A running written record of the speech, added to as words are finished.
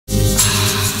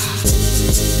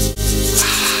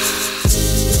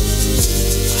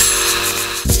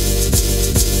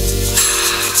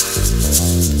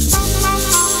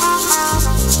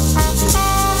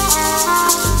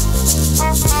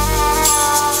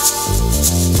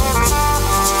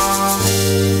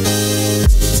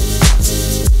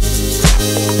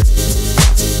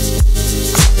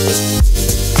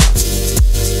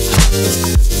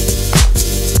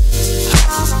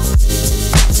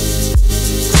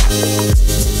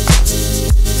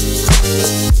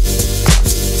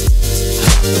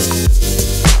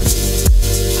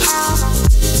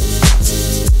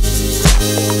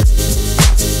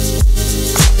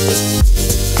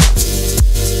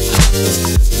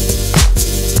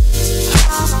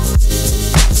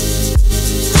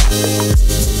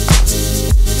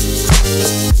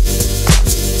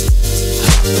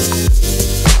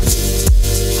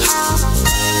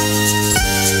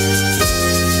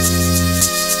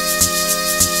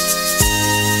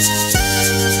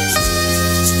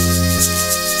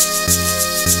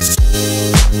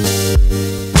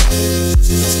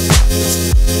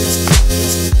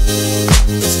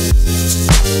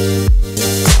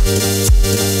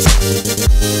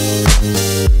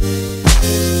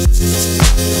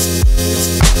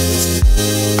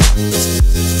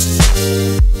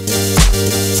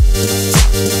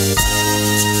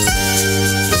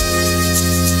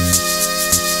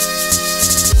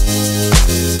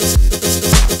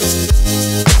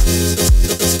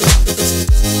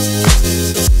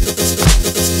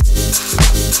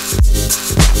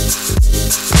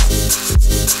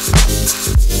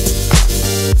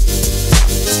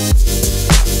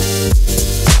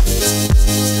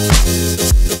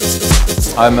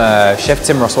I'm Chef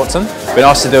Tim Ross-Watson. Been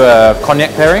asked to do a cognac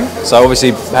pairing. So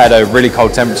obviously had a really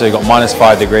cold temperature, got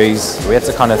 -5 degrees. We had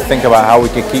to kind of think about how we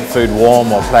could keep food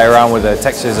warm or play around with the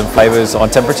textures and flavors on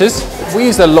temperatures. We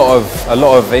used a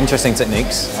lot of interesting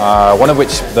techniques, one of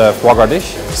which the foie gras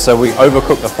dish. So we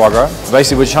overcooked the foie gras.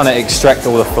 Basically we're trying to extract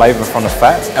all the flavor from the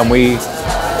fat, and we,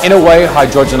 in a way,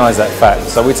 hydrogenize that fat.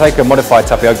 So we take a modified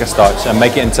tapioca starch and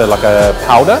make it into like a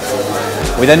powder.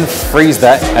 We then freeze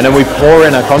that, and then we pour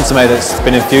in a consommé that's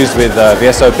been infused with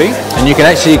VSOP. And you can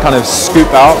actually kind of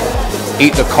scoop out,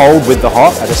 eat the cold with the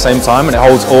hot at the same time, and it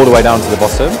holds all the way down to the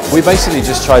bottom. We basically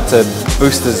just tried to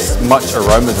boost as much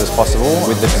aromas as possible.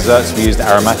 With the desserts, we used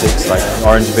aromatics like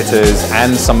orange bitters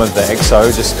and some of the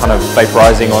XO, just kind of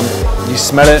vaporizing on. You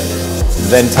smell it,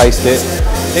 then taste it.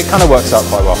 It kind of works out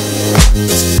quite well.